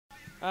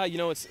You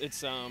know, it's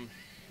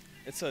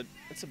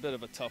a bit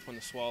of a tough one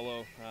to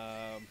swallow.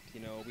 You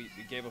know, we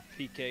gave a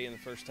PK in the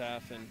first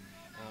half, and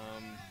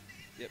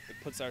it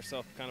puts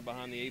ourselves kind of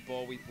behind the eight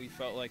ball. We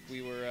felt like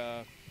we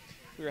were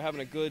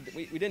having a good.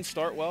 We didn't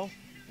start well.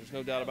 There's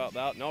no doubt about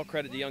that. And all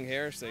credit to Young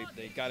Harris.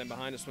 They got in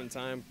behind us one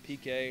time.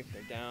 PK.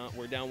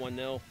 We're down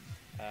 1-0.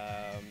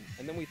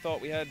 And then we thought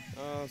we had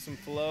some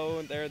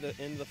flow there at the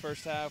end of the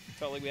first half. We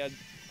felt like we had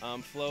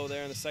flow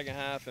there in the second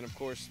half, and of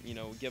course, you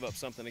know, give up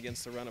something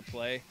against the run of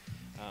play.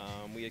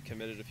 We had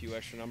committed a few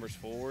extra numbers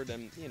forward,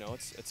 and you know,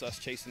 it's us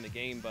chasing the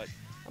game. But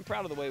I'm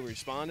proud of the way we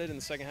responded in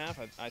the second half.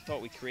 I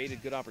thought we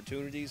created good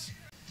opportunities.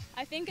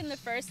 I think in the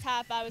first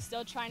half I was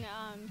still trying to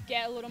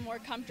get a little more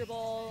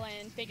comfortable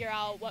and figure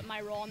out what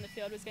my role on the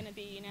field was going to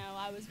be. You know,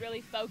 I was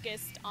really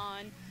focused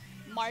on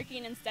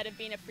marking instead of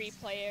being a free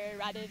player,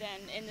 rather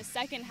than in the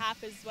second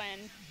half is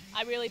when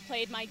I really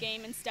played my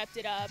game and stepped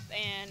it up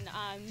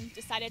and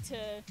decided to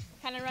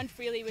kind of run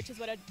freely, which is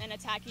what an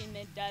attacking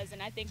mid does.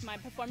 And I think my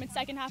performance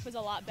second half was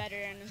a lot better,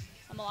 and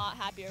I'm a lot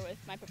happier with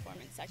my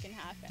performance second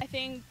half.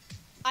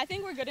 I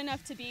think we're good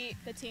enough to beat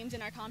the teams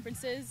in our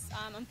conferences.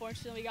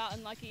 Unfortunately, we got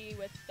unlucky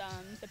with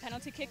the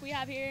penalty kick we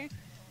have here.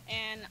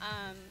 And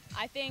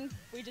I think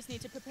we just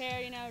need to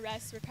prepare, you know,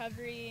 rest,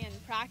 recovery,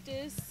 and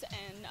practice.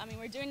 And, I mean,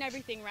 we're doing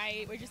everything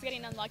right. We're just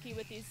getting unlucky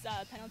with these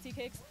penalty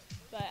kicks.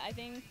 But I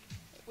think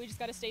we just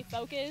got to stay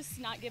focused,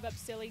 not give up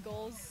silly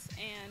goals,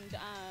 and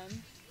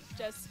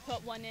just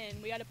put one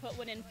in. We got to put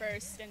one in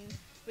first, and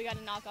we got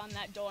to knock on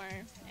that door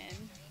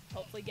and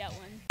hopefully get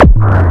one.